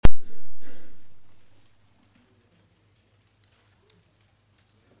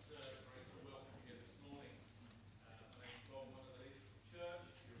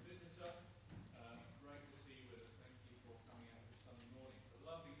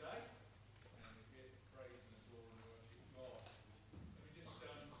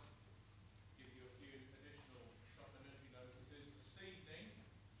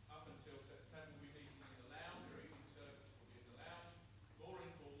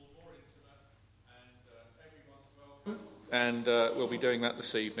and we'll be doing that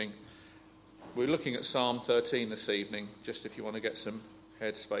this evening. We're looking at Psalm 13 this evening, just if you want to get some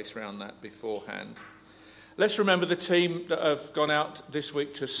headspace around that beforehand. Let's remember the team that have gone out this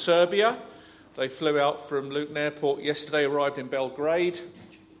week to Serbia. They flew out from Luton Airport yesterday, arrived in Belgrade.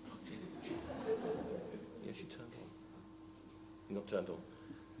 Yes, you turned on. You're not turned on.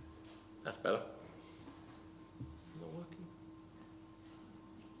 That's better. Not working.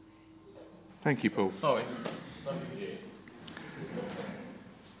 Thank you, Paul. Sorry.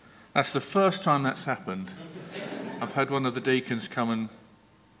 That's the first time that's happened. I've had one of the deacons come and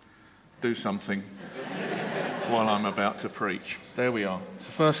do something while I'm about to preach. There we are. It's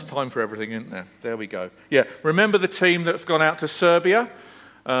the first time for everything, isn't there? There we go. Yeah, remember the team that's gone out to Serbia?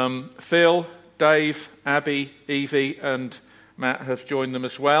 Phil, Dave, Abby, Evie and Matt have joined them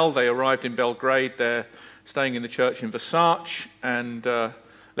as well. They arrived in Belgrade. They're staying in the church in Versace, and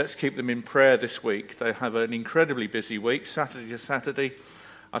let's keep them in prayer this week. They have an incredibly busy week, Saturday to Saturday.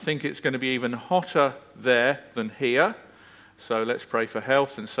 I think it's going to be even hotter there than here. So let's pray for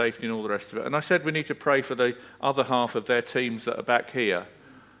health and safety and all the rest of it. And I said we need to pray for the other half of their teams that are back here.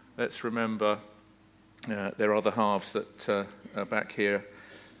 Let's remember their other halves that are back here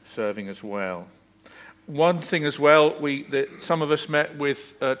serving as well. One thing as well, some of us met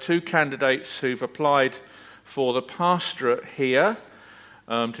with two candidates who've applied for the pastorate here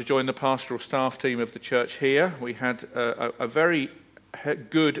to join the pastoral staff team of the church here. We had a very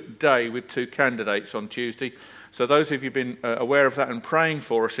good day with two candidates on Tuesday. So those of you who've been aware of that and praying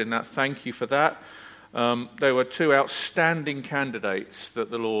for us in that, thank you for that. There were two outstanding candidates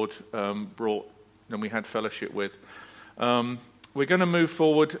that the Lord brought and we had fellowship with. We're going to move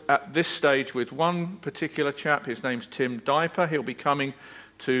forward at this stage with one particular chap. His name's Tim Diaper. He'll be coming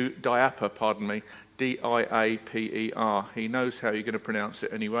to Diaper, D-I-A-P-E-R. He knows how you're going to pronounce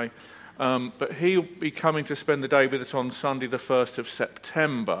it anyway. But he'll be coming to spend the day with us on Sunday the 1st of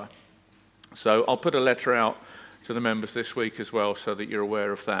September. So I'll put a letter out to the members this week as well so that you're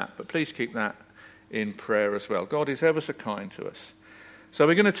aware of that. But please keep that in prayer as well. God is ever so kind to us. So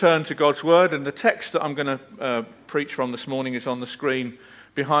we're going to turn to God's Word, and the text that I'm going to preach from this morning is on the screen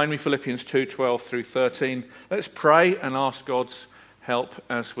behind me, Philippians 2:12 through 13. Let's pray and ask God's help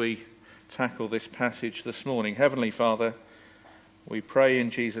as we tackle this passage this morning. Heavenly Father, we pray in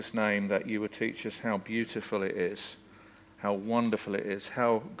Jesus' name that you would teach us how beautiful it is, how wonderful it is,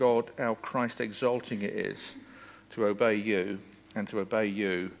 how Christ exalting it is to obey you and to obey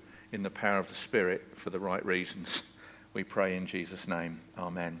you in the power of the Spirit for the right reasons. We pray in Jesus' name.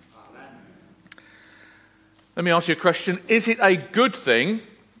 Amen. Amen. Let me ask you a question. Is it a good thing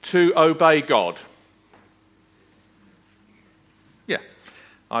to obey God? Yeah.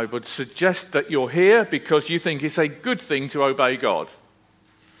 I would suggest that you're here because you think it's a good thing to obey God.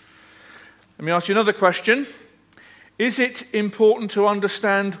 Let me ask you another question. Is it important to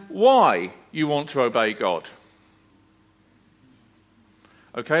understand why you want to obey God?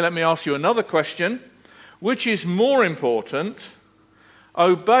 Okay, let me ask you another question. Which is more important,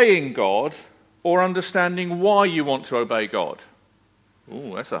 obeying God or understanding why you want to obey God?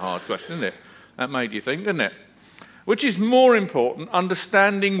 Oh, that's a hard question, isn't it? That made you think, didn't it? Which is more important,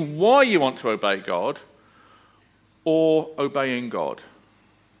 understanding why you want to obey God or obeying God?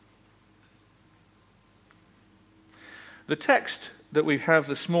 The text that we have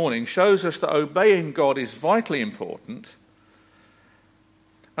this morning shows us that obeying God is vitally important.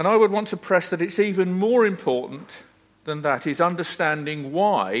 And I would want to press that it's even more important than that is understanding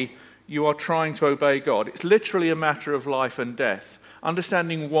why you are trying to obey God. It's literally a matter of life and death.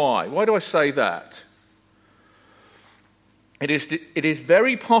 Understanding why. Why do I say that? It is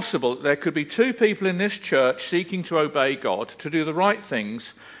very possible that there could be two people in this church seeking to obey God, to do the right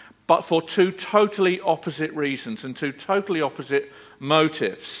things, but for two totally opposite reasons and two totally opposite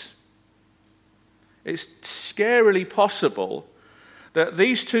motives. It's scarily possible that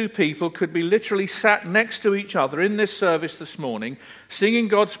these two people could be literally sat next to each other in this service this morning, singing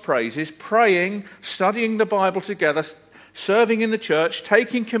God's praises, praying, studying the Bible together, serving in the church,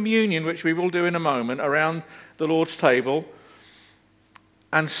 taking communion, which we will do in a moment, around the Lord's table,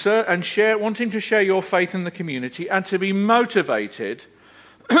 and wanting to share your faith in the community, and to be motivated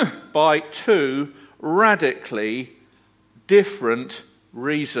by two radically different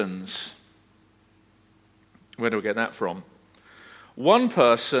reasons. Where do we get that from? One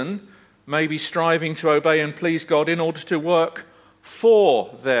person may be striving to obey and please God in order to work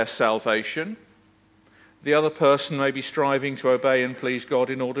for their salvation. The other person may be striving to obey and please God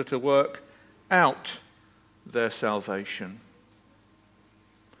in order to work out their salvation.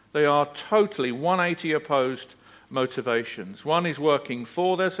 They are totally 180 opposed motivations. One is working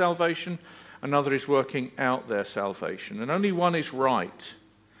for their salvation, another is working out their salvation, and only one is right.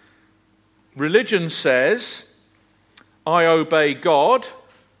 Religion says, I obey God,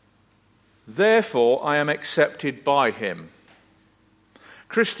 therefore I am accepted by him.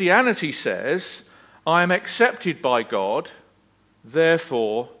 Christianity says, I am accepted by God,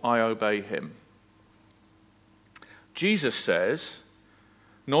 therefore I obey him. Jesus says,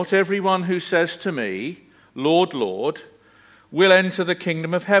 not everyone who says to me, Lord, Lord, will enter the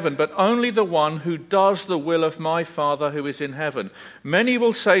kingdom of heaven, but only the one who does the will of my Father who is in heaven. Many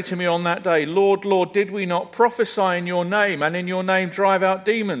will say to me on that day, Lord, Lord, did we not prophesy in your name, and in your name drive out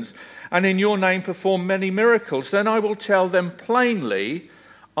demons, and in your name perform many miracles? Then I will tell them plainly,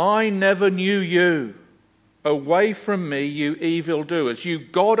 I never knew you. Away from me, you evildoers, you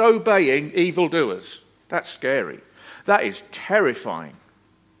God-obeying evildoers. That's scary. That is terrifying.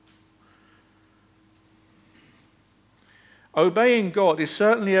 Obeying God is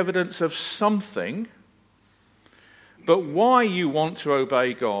certainly evidence of something, but why you want to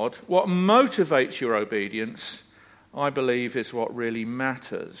obey God, what motivates your obedience, I believe is what really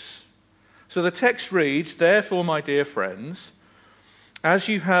matters. So the text reads, therefore, my dear friends, as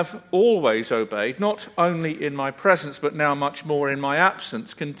you have always obeyed, not only in my presence, but now much more in my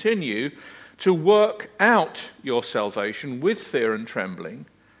absence, continue to work out your salvation with fear and trembling,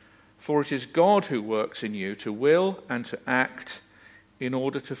 for it is God who works in you to will and to act in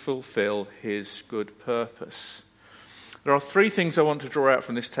order to fulfill his good purpose. There are three things I want to draw out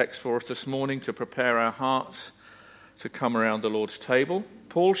from this text for us this morning to prepare our hearts to come around the Lord's table.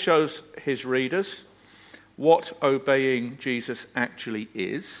 Paul shows his readers what obeying Jesus actually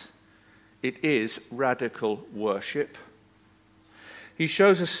is. It is radical worship. He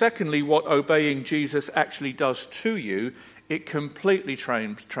shows us, secondly, what obeying Jesus actually does to you. It completely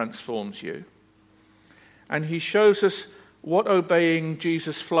transforms you. And he shows us what obeying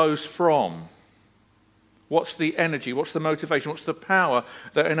Jesus flows from. What's the energy, what's the motivation, what's the power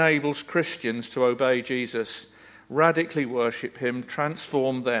that enables Christians to obey Jesus, radically worship him,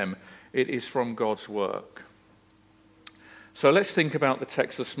 transform them. It is from God's work. So let's think about the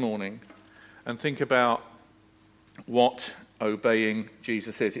text this morning and think about what obeying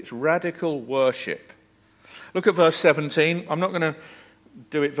Jesus is. It's radical worship. Look at verse 17. I'm not going to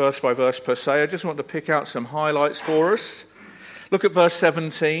do it verse by verse per se. I just want to pick out some highlights for us. Look at verse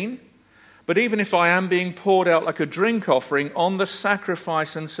 17. But even if I am being poured out like a drink offering on the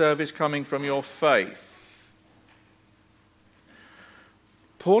sacrifice and service coming from your faith.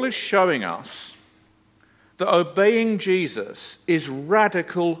 Paul is showing us that obeying Jesus is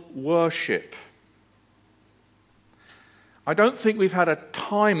radical worship. I don't think we've had a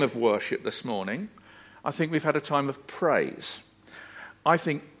time of worship this morning. I think we've had a time of praise. I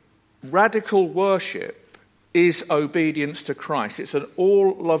think radical worship is obedience to Christ. It's an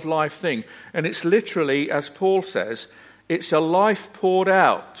all-of-life thing. And it's literally, as Paul says, it's a life poured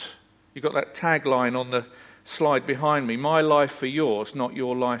out. You've got that tagline on the slide behind me, my life for yours, not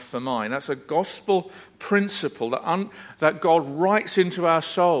your life for mine. That's a gospel principle that God writes into our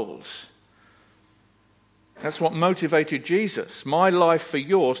souls. That's what motivated Jesus. My life for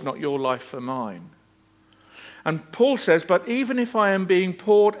yours, not your life for mine. And Paul says, but even if I am being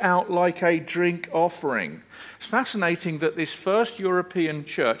poured out like a drink offering. It's fascinating that this first European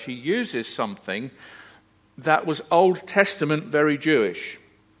church, he uses something that was Old Testament, very Jewish.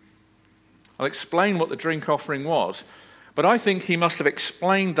 I'll explain what the drink offering was, but I think he must have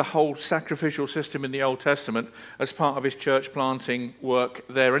explained the whole sacrificial system in the Old Testament as part of his church planting work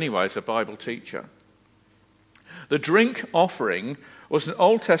there anyway as a Bible teacher. The drink offering was an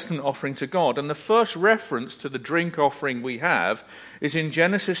Old Testament offering to God, and the first reference to the drink offering we have is in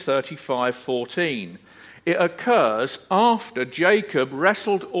Genesis 35:14. It occurs after Jacob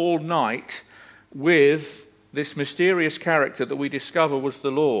wrestled all night with this mysterious character that we discover was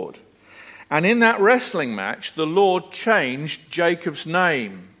the Lord. And in that wrestling match, the Lord changed Jacob's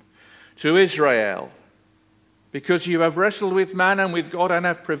name to Israel, because you have wrestled with man and with God and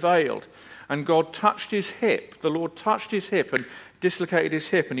have prevailed. And God touched his hip. The Lord touched his hip and dislocated his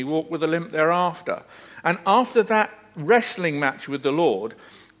hip, and he walked with a limp thereafter. And after that wrestling match with the Lord,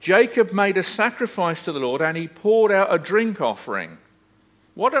 Jacob made a sacrifice to the Lord, and he poured out a drink offering.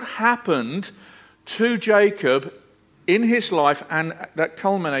 What had happened to Jacob in his life, and that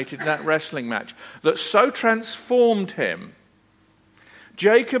culminated in that wrestling match, that so transformed him?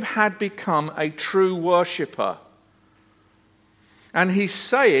 Jacob had become a true worshipper. And he's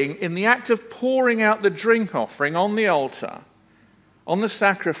saying, in the act of pouring out the drink offering on the altar, on the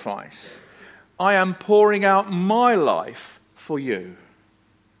sacrifice, I am pouring out my life for you.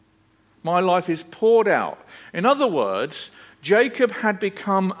 My life is poured out. In other words, Jacob had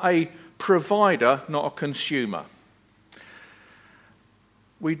become a provider, not a consumer.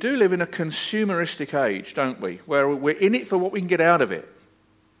 We do live in a consumeristic age, don't we? Where we're in it for what we can get out of it.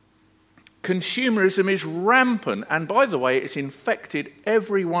 Consumerism is rampant, and by the way, it's infected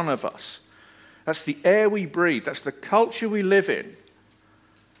every one of us. That's the air we breathe. That's the culture we live in.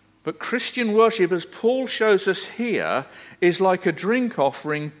 But Christian worship, as Paul shows us here, is like a drink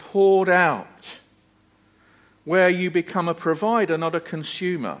offering poured out, where you become a provider, not a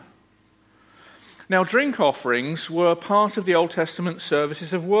consumer. Now, drink offerings were part of the Old Testament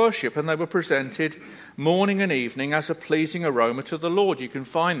services of worship, and they were presented morning and evening as a pleasing aroma to the Lord. You can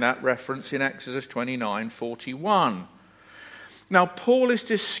find that reference in Exodus 29:41. Now, Paul is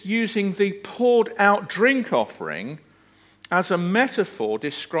just using the poured out drink offering as a metaphor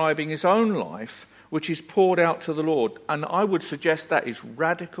describing his own life, which is poured out to the Lord. And I would suggest that is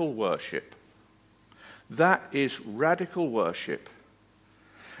radical worship. That is radical worship.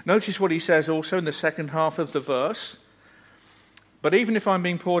 Notice what he says also in the second half of the verse. But even if I'm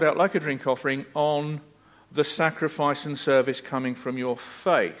being poured out like a drink offering on the sacrifice and service coming from your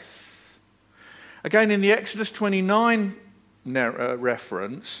faith. Again, in the Exodus 29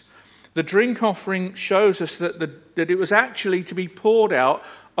 reference, the drink offering shows us that it was actually to be poured out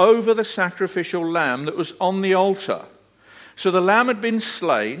over the sacrificial lamb that was on the altar. So the lamb had been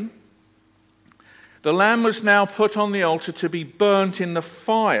slain. The lamb was now put on the altar to be burnt in the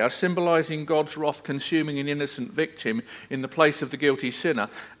fire, symbolizing God's wrath consuming an innocent victim in the place of the guilty sinner.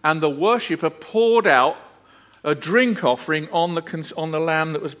 And the worshipper poured out a drink offering on the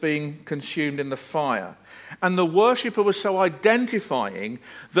lamb that was being consumed in the fire. And the worshipper was so identifying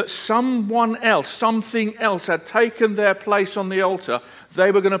that someone else, something else had taken their place on the altar.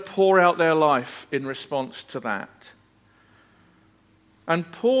 They were going to pour out their life in response to that. And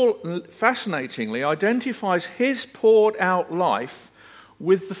Paul, fascinatingly, identifies his poured out life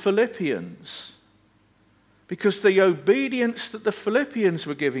with the Philippians. Because the obedience that the Philippians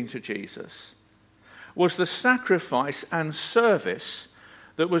were giving to Jesus was the sacrifice and service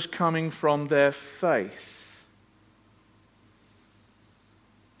that was coming from their faith.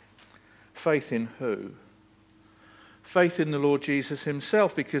 Faith in who? Faith in the Lord Jesus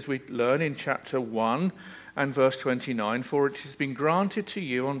himself, because we learn in chapter 1 and verse 29, for it has been granted to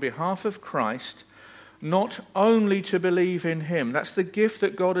you on behalf of Christ not only to believe in him. That's the gift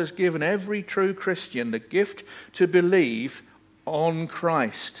that God has given every true Christian, the gift to believe on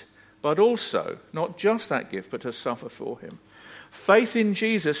Christ. But also, not just that gift, but to suffer for him. Faith in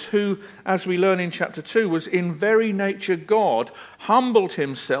Jesus, who, as we learn in chapter 2, was in very nature God, humbled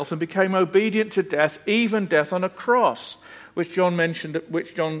himself and became obedient to death, even death on a cross, which John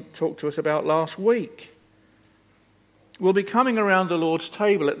talked to us about last week. We'll be coming around the Lord's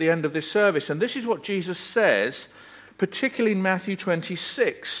table at the end of this service, and this is what Jesus says, particularly in Matthew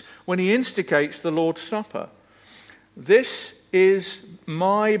 26, when he instigates the Lord's Supper. This is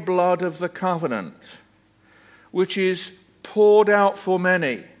my blood of the covenant, which is poured out for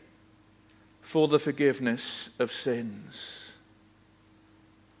many for the forgiveness of sins.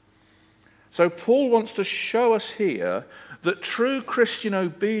 So Paul wants to show us here that true Christian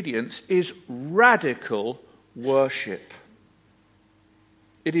obedience is radical worship.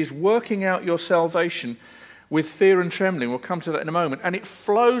 It is working out your salvation with fear and trembling. We'll come to that in a moment. And it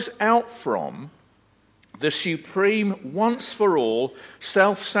flows out from the supreme, once-for-all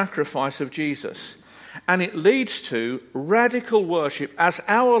self-sacrifice of Jesus. And it leads to radical worship as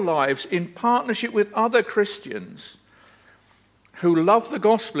our lives, in partnership with other Christians who love the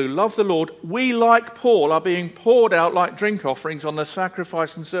gospel, who love the Lord, we, like Paul, are being poured out like drink offerings on the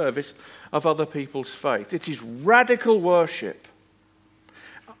sacrifice and service of other people's faith. It is radical worship.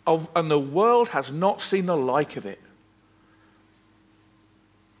 And the world has not seen the like of it.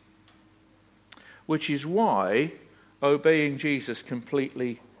 Which is why obeying Jesus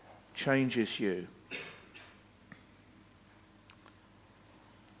completely changes you.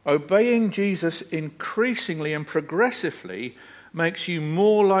 Obeying Jesus increasingly and progressively makes you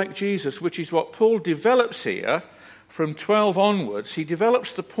more like Jesus, which is what Paul develops here from 12 onwards. He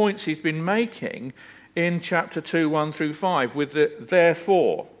develops the points he's been making in chapter 2, 1 through 5, with the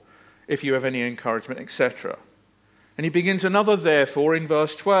therefore, if you have any encouragement, etc. And he begins another therefore in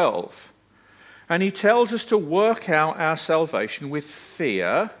verse 12. And he tells us to work out our salvation with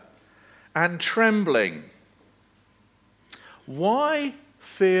fear and trembling. Why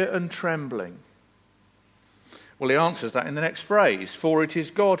fear and trembling? Well, he answers that in the next phrase. For it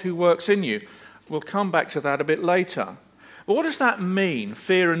is God who works in you. We'll come back to that a bit later. But what does that mean,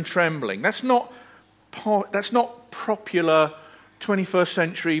 fear and trembling? That's not popular 21st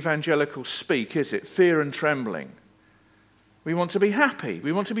century evangelical speak, is it? Fear and trembling. We want to be happy.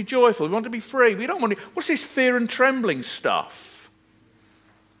 We want to be joyful. We want to be free. We don't want to... What's this fear and trembling stuff?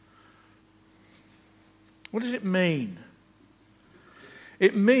 What does it mean?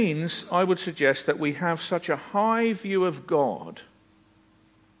 It means, I would suggest, that we have such a high view of God,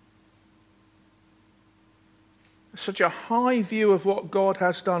 such a high view of what God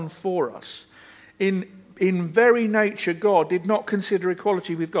has done for us. In very nature, God did not consider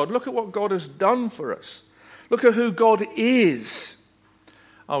equality with God. Look at what God has done for us. Look at who God is.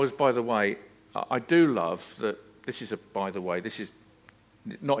 By the way, I do love that. This is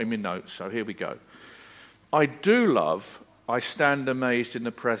not in my notes, so here we go. I do love, I stand amazed in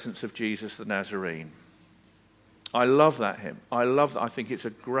the presence of Jesus the Nazarene. I love that hymn. I think it's a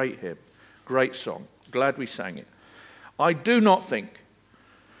great hymn, great song. Glad we sang it. I do not think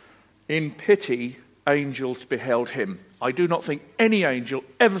in pity angels beheld him. I do not think any angel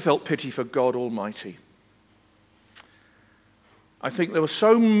ever felt pity for God Almighty. I think they were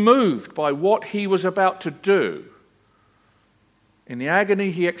so moved by what he was about to do. In the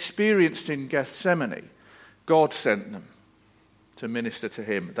agony he experienced in Gethsemane, God sent them to minister to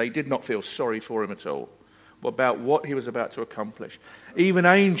him. They did not feel sorry for him at all, about what he was about to accomplish. Even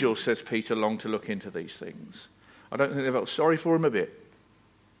angels, says Peter, long to look into these things. I don't think they felt sorry for him a bit.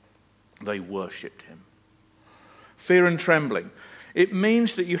 They worshipped him. Fear and trembling. It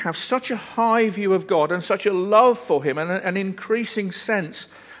means that you have such a high view of God and such a love for him and an increasing sense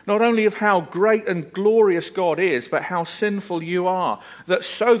not only of how great and glorious God is, but how sinful you are,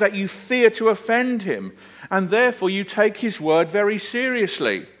 so that you fear to offend him, and therefore you take his word very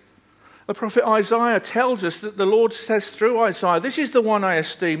seriously. The prophet Isaiah tells us that the Lord says through Isaiah, "This is the one I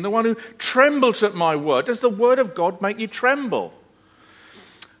esteem, the one who trembles at my word." Does the word of God make you tremble?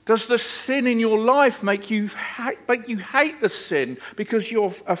 Does the sin in your life make you hate the sin because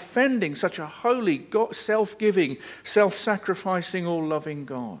you're offending such a holy, God, self-giving, self-sacrificing, all-loving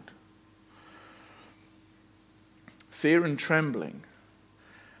God? Fear and trembling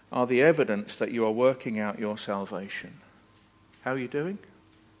are the evidence that you are working out your salvation. How are you doing?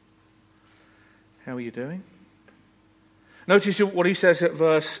 How are you doing? Notice what he says at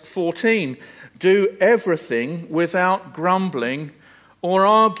verse 14. Do everything without grumbling or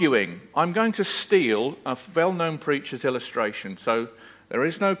arguing. I'm going to steal a well-known preacher's illustration. So there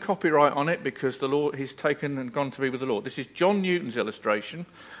is no copyright on it because the Lord, he's taken and gone to be with the Lord. This is John Newton's illustration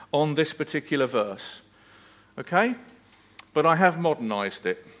on this particular verse. Okay? But I have modernised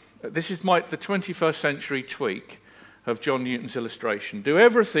it. This is the 21st century tweak of John Newton's illustration. Do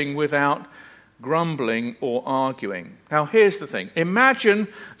everything without grumbling or arguing. Now here's the thing. Imagine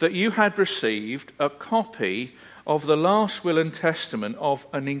that you had received a copy of the last will and testament of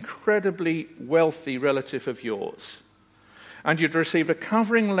an incredibly wealthy relative of yours. And you'd received a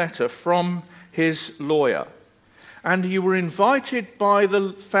covering letter from his lawyer. And you were invited by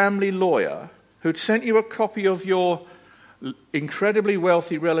the family lawyer who'd sent you a copy of your incredibly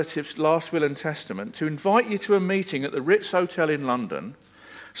wealthy relative's last will and testament to invite you to a meeting at the Ritz Hotel in London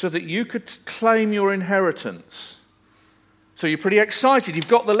so that you could claim your inheritance. So you're pretty excited. You've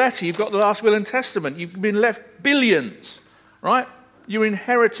got the letter. You've got the last will and testament. You've been left billions, right? You're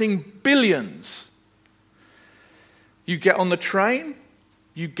inheriting billions. You get on the train.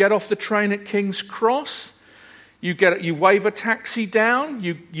 You get off the train at King's Cross. You wave a taxi down.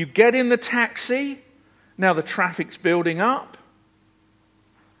 You get in the taxi. Now the traffic's building up.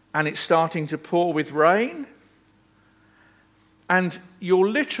 And it's starting to pour with rain. And you're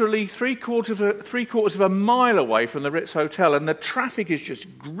literally three quarters of a mile away from the Ritz Hotel, and the traffic is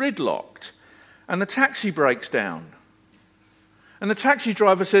just gridlocked, and the taxi breaks down. And the taxi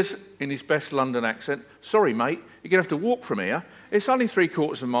driver says, in his best London accent, "Sorry, mate, you're going to have to walk from here. It's only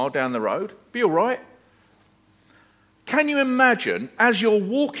 3/4 of a mile down the road. Be all right." Can you imagine, as you're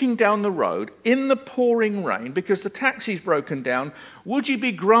walking down the road in the pouring rain because the taxi's broken down, would you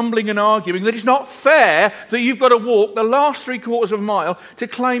be grumbling and arguing that it's not fair that you've got to walk the last 3/4 of a mile to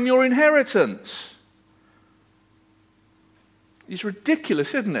claim your inheritance? It's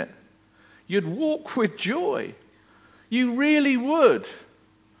ridiculous, isn't it? You'd walk with joy. You really would.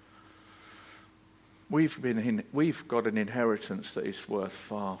 We've got an inheritance that is worth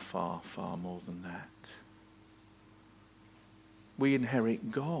far, far, far more than that. We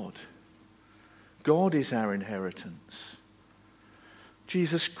inherit God. God is our inheritance.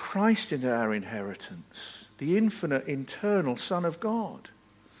 Jesus Christ is our inheritance. The infinite, eternal Son of God.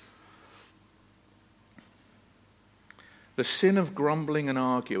 The sin of grumbling and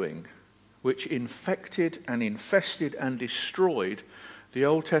arguing, which infected and infested and destroyed the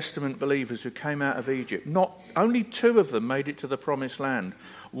Old Testament believers who came out of Egypt. Not only 2 of them made it to the Promised Land.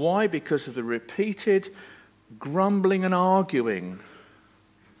 Why? Because of the repeated grumbling and arguing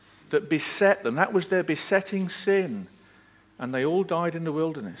that beset them. That was their besetting sin. And they all died in the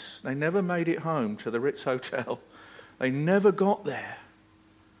wilderness. They never made it home to the Ritz Hotel. They never got there.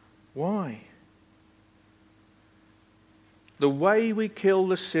 Why? The way we kill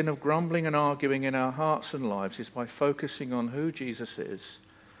the sin of grumbling and arguing in our hearts and lives is by focusing on who Jesus is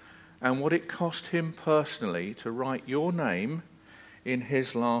and what it cost him personally to write your name in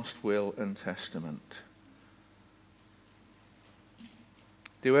his last will and testament.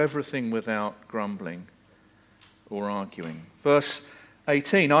 Do everything without grumbling or arguing. Verse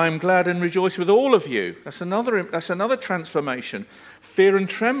 18, I am glad and rejoice with all of you. That's another transformation. Fear and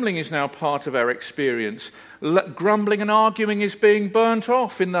trembling is now part of our experience. Grumbling and arguing is being burnt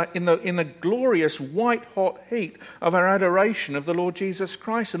off in the glorious white-hot heat of our adoration of the Lord Jesus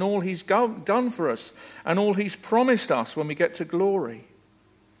Christ and all he's done for us and all he's promised us when we get to glory.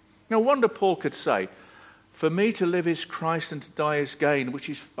 No wonder Paul could say, for me to live is Christ and to die is gain, which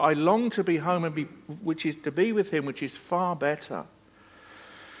is I long to be home and which is to be with him, which is far better.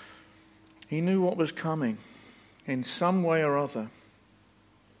 He knew what was coming in some way or other.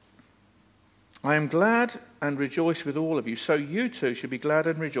 I am glad and rejoice with all of you, so you too should be glad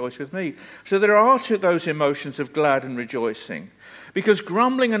and rejoice with me. So there are those emotions of glad and rejoicing, because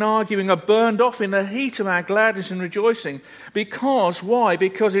grumbling and arguing are burned off in the heat of our gladness and rejoicing. Because, why?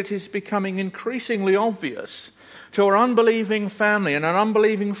 Because it is becoming increasingly obvious to our unbelieving family and our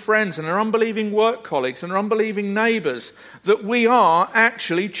unbelieving friends and our unbelieving work colleagues and our unbelieving neighbours that we are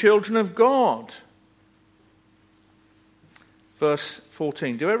actually children of God. Verse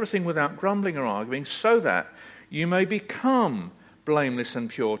 14, do everything without grumbling or arguing so that you may become blameless and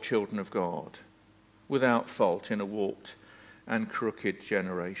pure children of God, without fault in a warped and crooked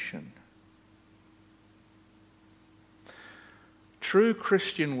generation. True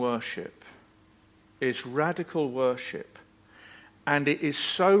Christian worship is radical worship, and it is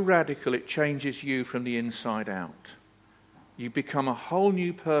so radical it changes you from the inside out. You become a whole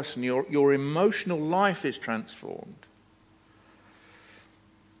new person. Your emotional life is transformed.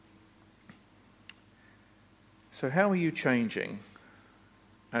 So how are you changing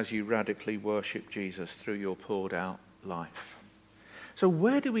as you radically worship Jesus through your poured out life? So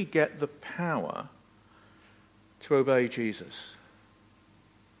where do we get the power to obey Jesus?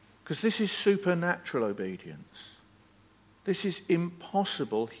 Because this is supernatural obedience. This is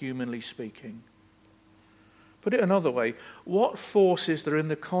impossible, humanly speaking. Put it another way, what force is there in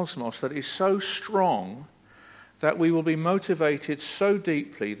the cosmos that is so strong that we will be motivated so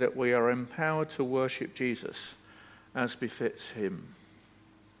deeply that we are empowered to worship Jesus as befits him?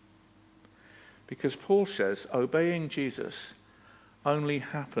 Because Paul says obeying Jesus only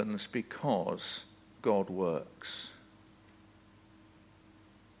happens because God works.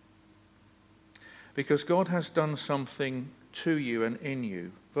 Because God has done something to you and in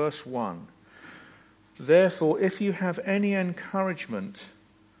you. Verse 1. Therefore, if you have any encouragement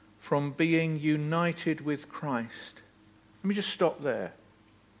from being united with Christ. Let me just stop there.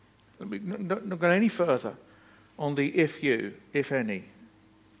 Let me not go any further on the if any.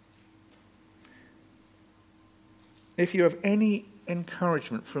 If you have any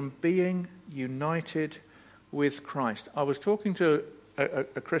encouragement from being united with Christ. I was talking to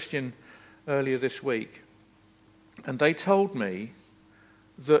a Christian earlier this week, and they told me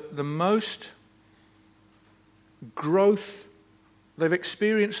that the most growth, they've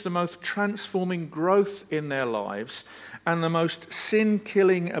experienced the most transforming growth in their lives and the most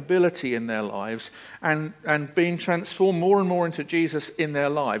sin-killing ability in their lives and being transformed more and more into Jesus in their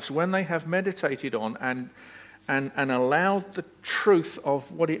lives when they have meditated on and allowed the truth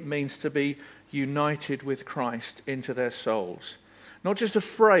of what it means to be united with Christ into their souls. Not just a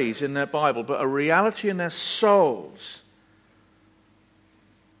phrase in their Bible, but a reality in their souls.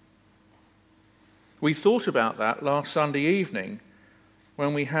 We thought about that last Sunday evening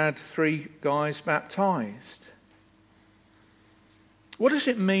when we had 3 guys baptized. What does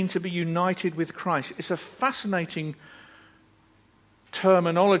it mean to be united with Christ? It's a fascinating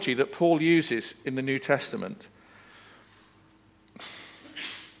terminology that Paul uses in the New Testament.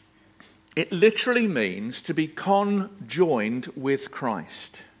 It literally means to be conjoined with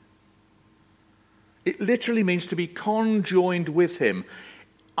Christ. It literally means to be conjoined with him,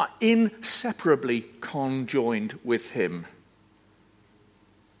 inseparably conjoined with him.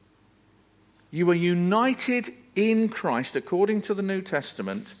 You are united in Christ, according to the New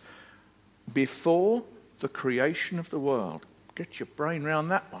Testament, before the creation of the world. Get your brain around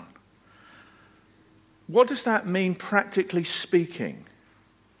that one. What does that mean practically speaking?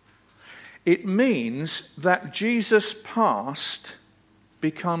 It means that Jesus' past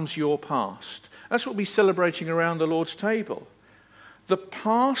becomes your past That's what we're celebrating around the Lord's table. The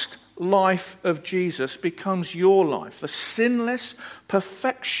past life of Jesus becomes your life. The sinless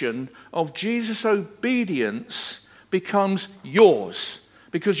perfection of Jesus' obedience becomes yours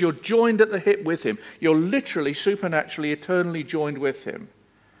because you're joined at the hip with him. You're literally, supernaturally, eternally joined with him.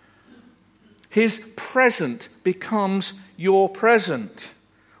 His present becomes your present.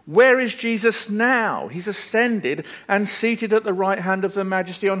 Where is Jesus now? He's ascended and seated at the right hand of the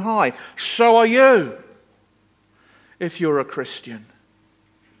Majesty on high. So are you, if you're a Christian.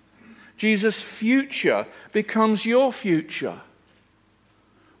 Jesus' future becomes your future.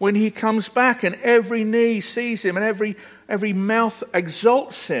 When he comes back and every knee sees him and every mouth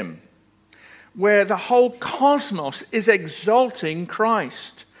exalts him, where the whole cosmos is exalting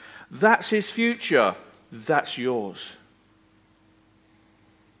Christ. That's his future. That's yours.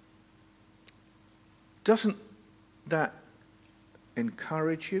 Doesn't that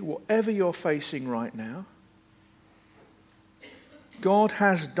encourage you? Whatever you're facing right now, God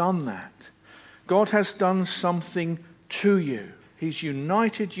has done that. God has done something to you. He's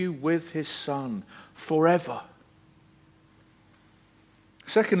united you with his Son forever.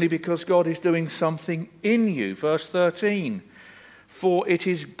 Secondly, because God is doing something in you. Verse 13. For it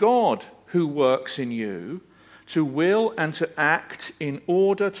is God who works in you to will and to act in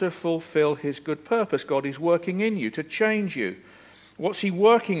order to fulfill his good purpose. God is working in you to change you. What's he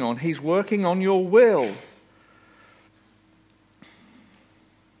working on? He's working on your will.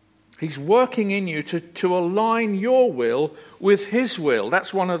 He's working in you to align your will with his will.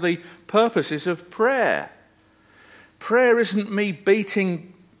 That's one of the purposes of prayer. Prayer isn't me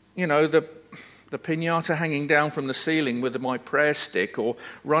beating, the piñata hanging down from the ceiling with my prayer stick or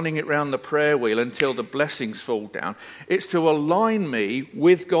running it round the prayer wheel until the blessings fall down. It's to align me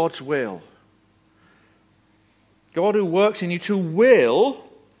with God's will. God who works in you to will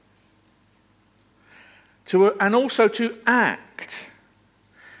and also to act.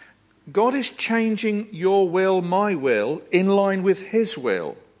 God is changing your will, my will, in line with his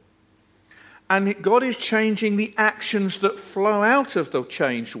will. And God is changing the actions that flow out of the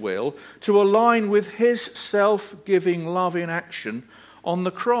changed will to align with his self-giving love in action on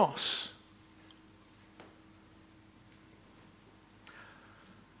the cross.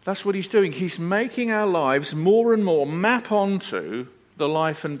 That's what he's doing. He's making our lives more and more map onto the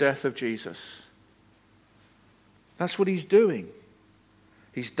life and death of Jesus. That's what he's doing.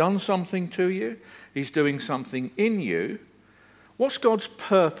 He's done something to you. He's doing something in you. What's God's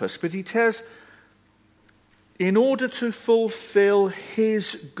purpose? But he tells, in order to fulfill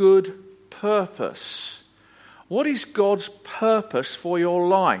his good purpose. What is God's purpose for your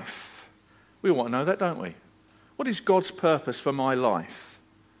life? We want to know that, don't we? What is God's purpose for my life?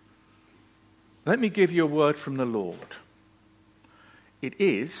 Let me give you a word from the Lord. It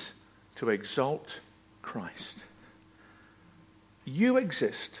is to exalt Christ. You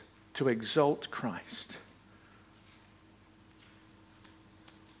exist to exalt Christ.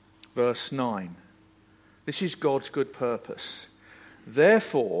 Verse 9. This is God's good purpose.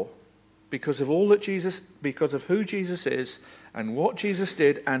 Therefore, because of who Jesus is and what Jesus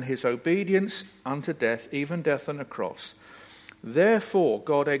did and his obedience unto death, even death on a cross, therefore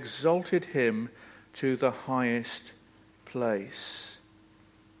God exalted him to the highest place.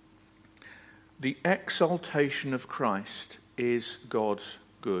 The exaltation of Christ is God's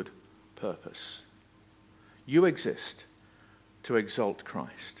good purpose. You exist to exalt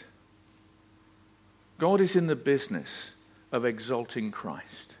Christ. God is in the business of exalting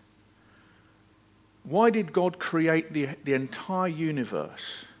Christ. Why did God create the entire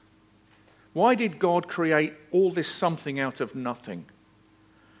universe? Why did God create all this something out of nothing?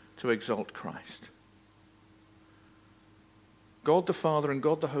 To exalt Christ. God the Father and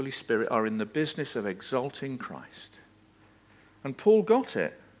God the Holy Spirit are in the business of exalting Christ. And Paul got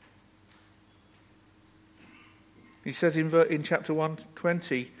it. He says in chapter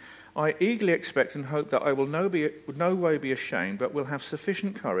 120, I eagerly expect and hope that I will no way be ashamed, but will have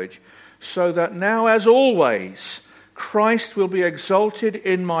sufficient courage, so that now, as always, Christ will be exalted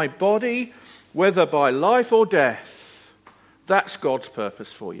in my body, whether by life or death. That's God's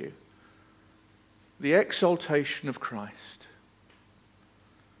purpose for you. The exaltation of Christ.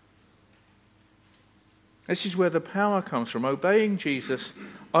 This is where the power comes from. Obeying Jesus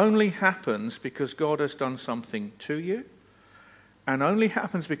only happens because God has done something to you, and only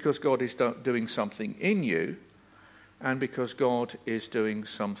happens because God is doing something in you, and because God is doing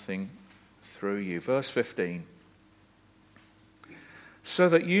something through you. Verse 15. So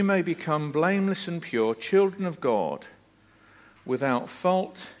that you may become blameless and pure, children of God, without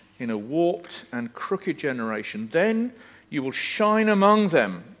fault in a warped and crooked generation. Then you will shine among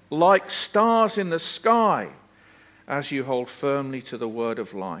them like stars in the sky, as you hold firmly to the word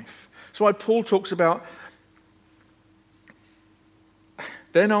of life. That's why Paul talks about,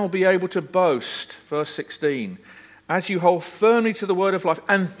 then I'll be able to boast, verse 16, as you hold firmly to the word of life,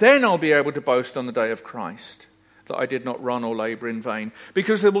 and then I'll be able to boast on the day of Christ, that I did not run or labor in vain.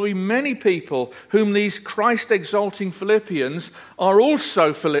 Because there will be many people whom these Christ-exalting Philippians are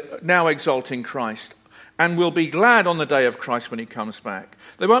also now exalting Christ, and will be glad on the day of Christ when he comes back.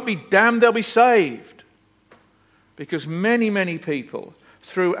 They won't be damned, they'll be saved. Because many, many people,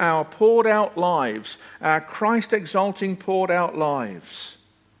 through our poured out lives, our Christ-exalting poured out lives,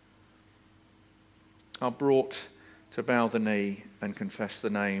 are brought to bow the knee and confess the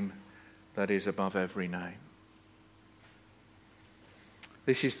name that is above every name.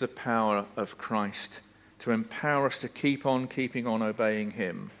 This is the power of Christ, to empower us to keep on keeping on obeying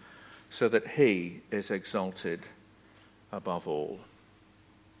him, so that he is exalted above all.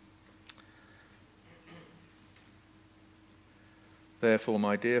 Therefore,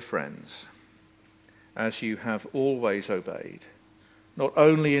 my dear friends, as you have always obeyed, not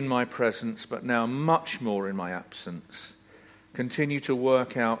only in my presence, but now much more in my absence, continue to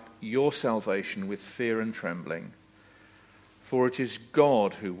work out your salvation with fear and trembling. For it is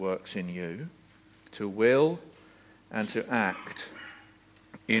God who works in you to will and to act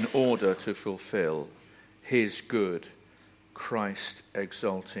in order to fulfill his good,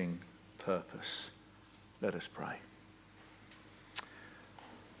 Christ-exalting purpose. Let us pray.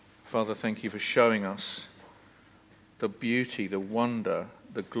 Father, thank you for showing us the beauty, the wonder,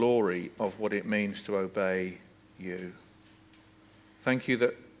 the glory of what it means to obey you. Thank you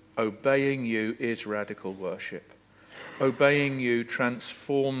that obeying you is radical worship. Obeying you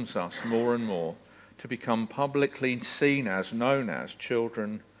transforms us more and more to become publicly seen as, known as,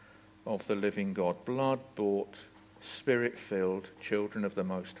 children of the living God, blood-bought, spirit-filled children of the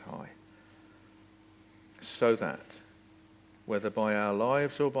Most High. So that, whether by our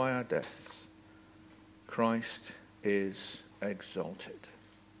lives or by our deaths, Christ is exalted.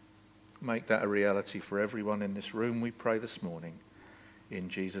 Make that a reality for everyone in this room, we pray this morning. In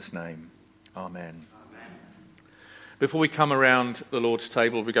Jesus' name, amen. Before we come around the Lord's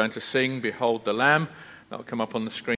table, we're going to sing Behold the Lamb. That'll come up on the screen.